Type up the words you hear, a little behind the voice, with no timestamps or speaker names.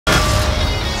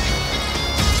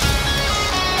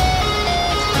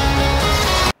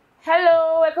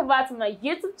welcome back to my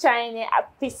YouTube channel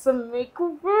at Pizza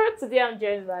Makeover. Today I'm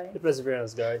joined by the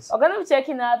Perseverance, guys. We're gonna be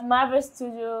checking out Marvel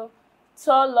Studio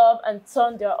Thor Love and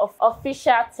Thunder of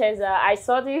official teaser. I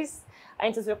saw this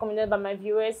and it was recommended by my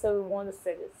viewers, so we want to see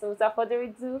it. So without further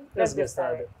ado, let's get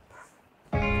started.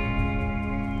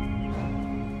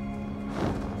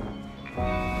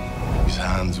 These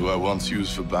hands were once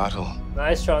used for battle.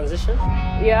 Nice transition.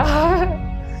 Yeah.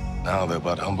 Now they're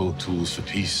but humble tools for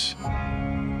peace.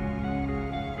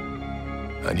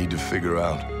 I need to figure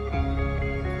out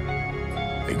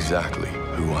exactly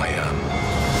who I am.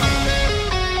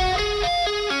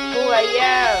 Who I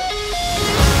am.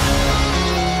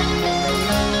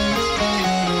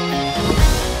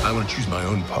 I want to choose my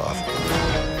own path.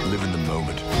 Live in the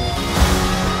moment.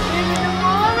 Live in the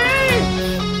moment.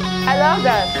 I love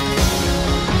that.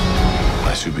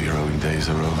 My superheroing days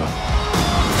are over.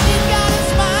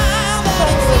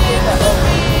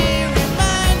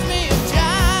 Reminds me of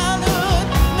childhood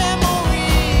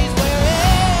memories where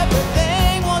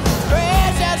everything was as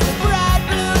fresh as the bright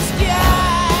blue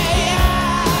sky.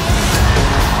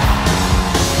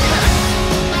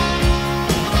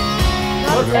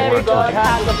 Not every god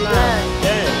has a plan.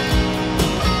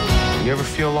 You ever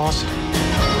feel lost?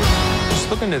 Just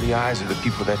look into the eyes of the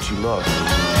people that you love.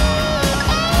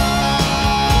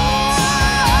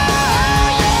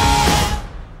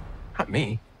 Not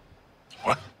me.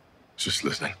 What? Just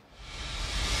listening.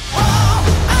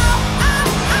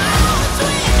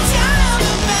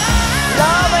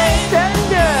 Love and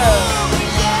Thunder.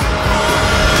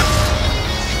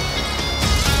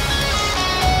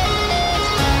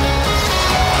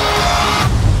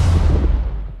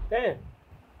 Damn.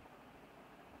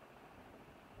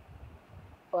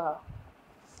 Wow.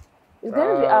 It's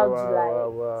gonna be out July.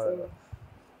 So.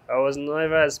 I was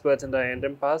never expecting the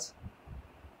ending part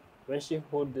when she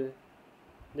hold the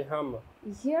hammer.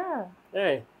 Yeah.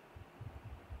 Hey,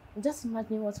 Just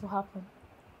imagine what will happen.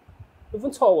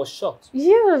 even Thor was shocked.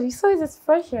 Yeah, you saw his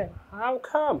expression. How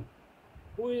come?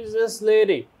 Who is this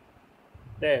lady?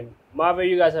 Damn, Marvel,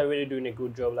 you guys are really doing a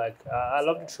good job. Like, I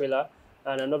love the trailer,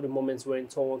 and I love the moments when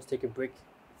Thor wants to take a break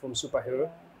from superhero.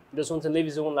 He just wants to live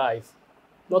his own life.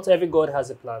 Not every god has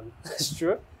a plan. It's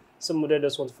true. Some of them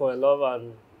just want to fall in love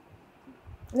and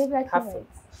Live like have fun.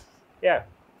 Yeah,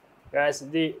 guys,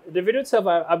 the video itself,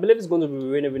 I believe it's going to be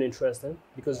really, really interesting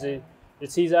because the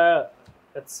teaser,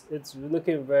 it's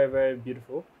looking very, very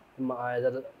beautiful in my eyes.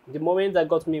 The moment that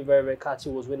got me very, very catchy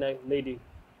was when that lady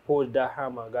pulled that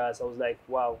hammer, guys. I was like,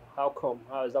 wow, how come?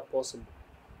 How is that possible?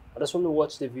 I just want to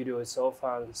watch the video itself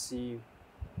and see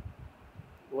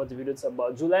what the video is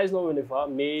about. July is not really far.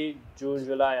 May, June,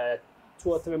 July, 2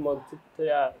 or 3 months.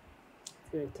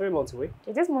 3 months away.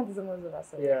 Yeah, this month is almost over.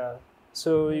 So. Yeah.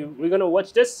 So we're gonna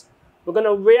watch this. We're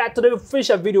gonna react to the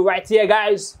official video right here,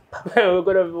 guys. We're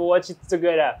gonna watch it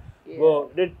together. Yeah.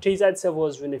 Well, the teaser itself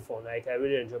was really fun. Like, I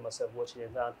really enjoyed myself watching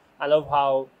it, and I love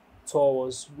how Thor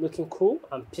was looking cool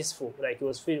and peaceful. Like, he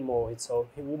was feeling more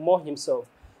himself,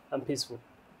 and peaceful.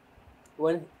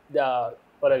 When the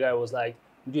other guy was like,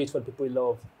 "Do it for the people you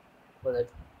love," but like,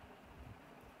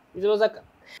 it was like,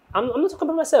 I'm not talking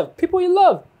about myself. People you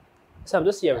love. So I'm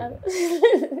just hearing.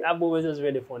 That moment was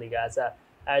really funny, guys.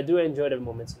 I do enjoy the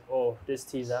moments of this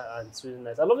teaser, and it's really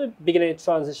nice. I love the beginning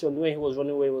transition when he was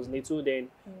running away, was little, then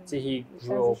till he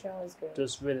grew up. Was good.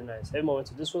 Just really nice. Every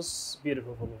moment. This was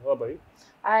beautiful for me. What about you?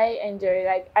 I enjoy it.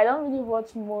 Like, I don't really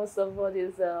watch most of all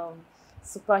these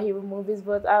superhero movies,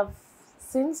 but I've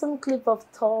seen some clip of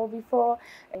Thor before,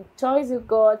 and Thor is a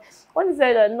god. When he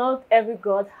said that not every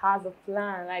god has a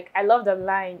plan, like, I love the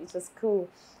line. It was cool.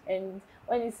 And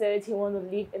when he said he want to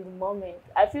live in the moment,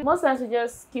 I feel most times we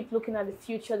just keep looking at the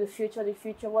future,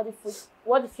 what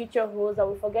the future holds,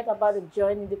 and we forget about the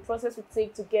journey, the process we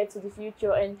take to get to the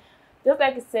future. And just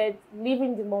like I said, live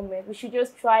in the moment. We should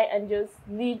just try and just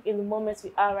live in the moments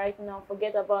we are right now.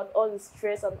 Forget about all the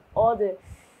stress and all the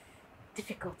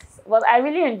difficulties. But I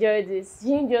really enjoyed this.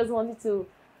 He just wanted to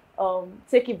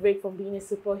take a break from being a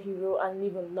superhero and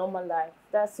live a normal life.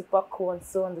 That's super cool and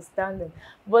so understanding.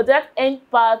 But that end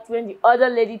part when the other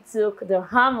lady took the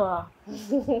hammer,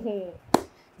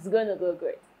 it's gonna go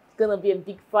great. It's gonna be a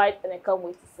big fight, and I can't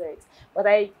wait to see it. But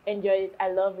I enjoyed it.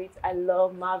 I love it. I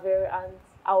love Marvel, and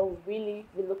I'll really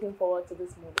be looking forward to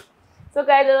this movie. So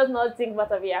guys, let us know what you think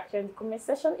about our reaction in the comment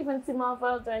section. If you see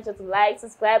Marvel, don't forget to like,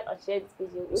 subscribe, and share this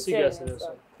video. We'll See you guys in the next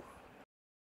one.